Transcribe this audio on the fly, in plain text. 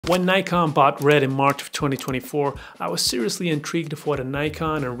When Nikon bought RED in March of 2024, I was seriously intrigued of what a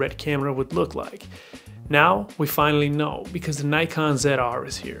Nikon and RED camera would look like. Now we finally know, because the Nikon ZR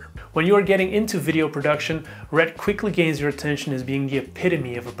is here. When you are getting into video production, RED quickly gains your attention as being the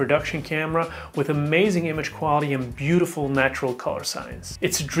epitome of a production camera with amazing image quality and beautiful natural color science.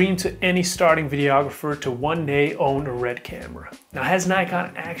 It's a dream to any starting videographer to one day own a RED camera. Now, has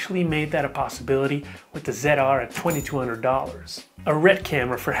Nikon actually made that a possibility with the ZR at $2,200? A RED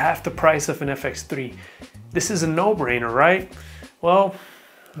camera for half the price of an FX3. This is a no-brainer, right? Well,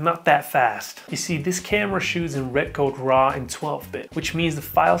 not that fast. You see, this camera shoots in R3D Code RAW in 12-bit, which means the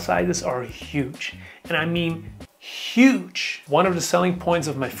file sizes are huge. And I mean huge! One of the selling points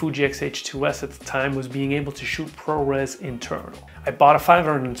of my Fuji X-H2S at the time was being able to shoot ProRes internal. I bought a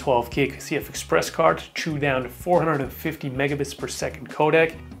 512 gig CF Express card to chew down to 450 megabits per second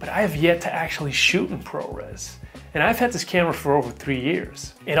codec, but I have yet to actually shoot in ProRes. And I've had this camera for over 3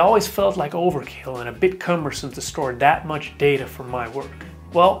 years. It always felt like overkill and a bit cumbersome to store that much data for my work.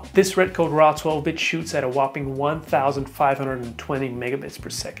 Well, this R3D Code RAW 12-bit shoots at a whopping 1,520 megabits per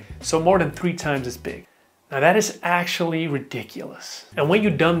second, so more than 3 times as big. Now that is actually ridiculous. And when you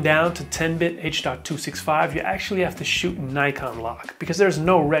dumb down to 10-bit H.265, you actually have to shoot in Nikon lock, because there's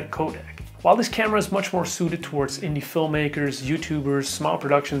no RED codec. While this camera is much more suited towards indie filmmakers, YouTubers, small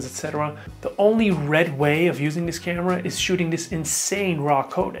productions, etc., the only RED way of using this camera is shooting this insane RAW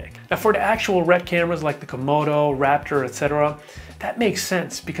codec. Now for the actual RED cameras like the Komodo, Raptor, etc., that makes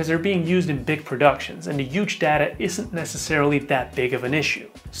sense because they're being used in big productions and the huge data isn't necessarily that big of an issue.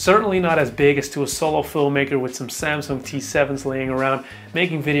 Certainly not as big as to a solo filmmaker with some Samsung T7s laying around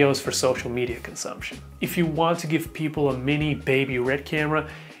making videos for social media consumption. If you want to give people a mini baby RED camera,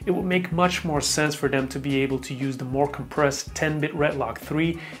 it would make much more sense for them to be able to use the more compressed 10-bit RedLock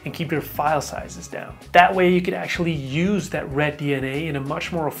 3 and keep their file sizes down. That way you could actually use that RED DNA in a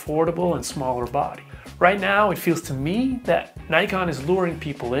much more affordable and smaller body. Right now, it feels to me that Nikon is luring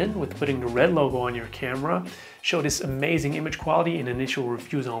people in with putting the RED logo on your camera, show this amazing image quality in initial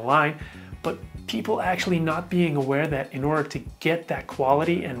reviews online, but people actually not being aware that in order to get that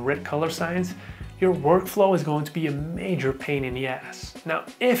quality and RED color science, your workflow is going to be a major pain in the ass. Now,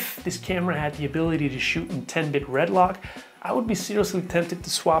 if this camera had the ability to shoot in 10-bit RedLock, I would be seriously tempted to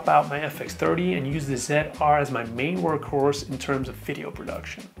swap out my FX30 and use the ZR as my main workhorse in terms of video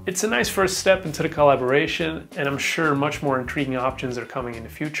production. It's a nice first step into the collaboration, and I'm sure much more intriguing options are coming in the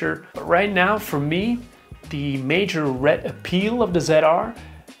future. But right now, for me, the major RED appeal of the ZR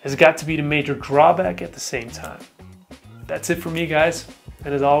has got to be the major drawback at the same time. That's it for me, guys,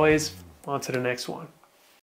 and as always, on to the next one.